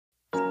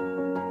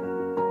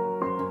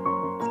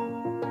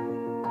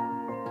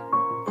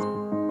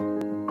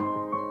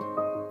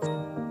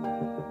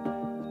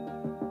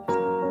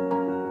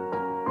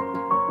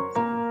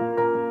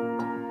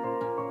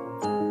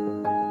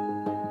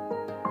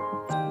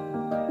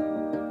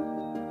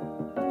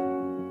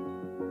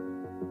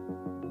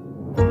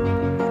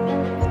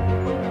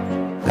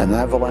An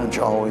avalanche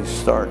always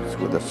starts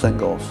with a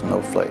single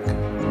snowflake.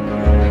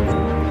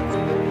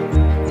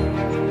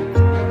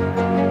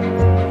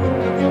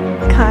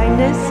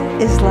 Kindness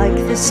is like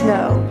the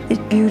snow.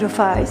 It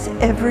beautifies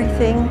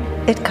everything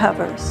it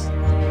covers.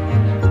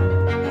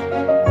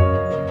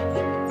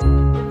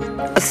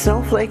 A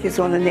snowflake is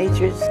one of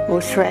nature's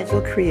most fragile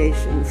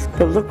creations,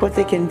 but look what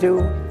they can do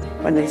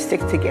when they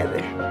stick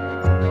together.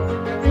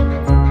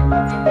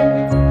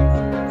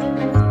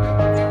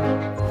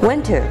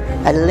 Winter,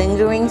 a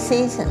lingering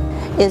season,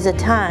 is a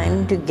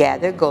time to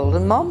gather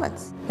golden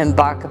moments,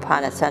 embark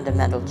upon a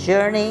sentimental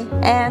journey,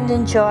 and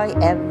enjoy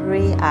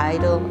every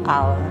idle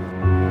hour.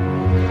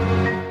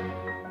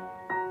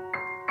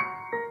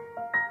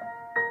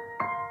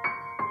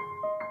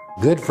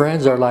 Good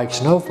friends are like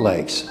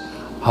snowflakes,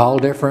 all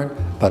different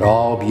but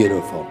all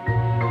beautiful.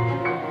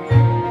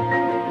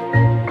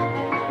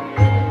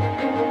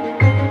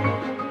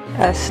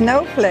 A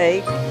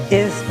snowflake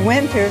is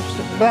winter's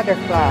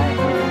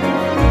butterfly.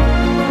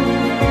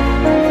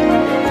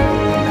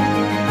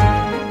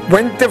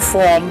 Winter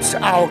forms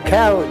our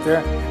character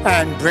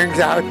and brings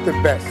out the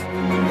best.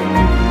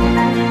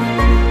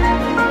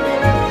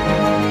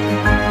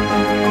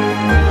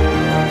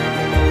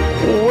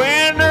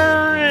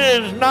 Winter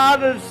is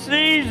not a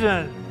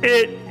season,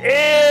 it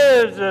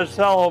is a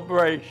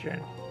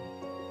celebration.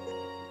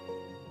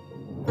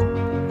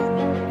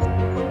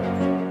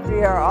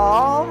 We are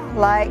all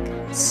like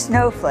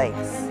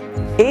snowflakes,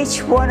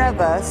 each one of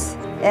us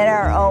in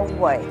our own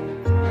way.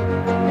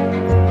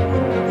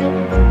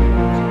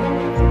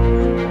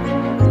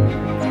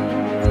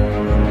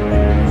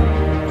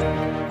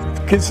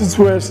 Kisses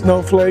were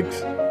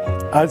snowflakes,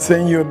 I'd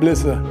send you a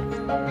blizzard.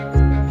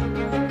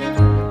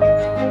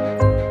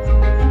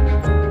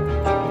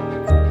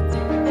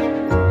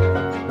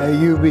 May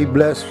you be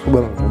blessed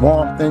with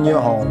warmth in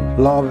your home,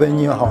 love in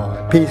your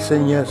heart, peace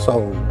in your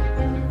soul,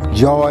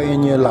 joy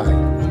in your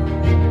life.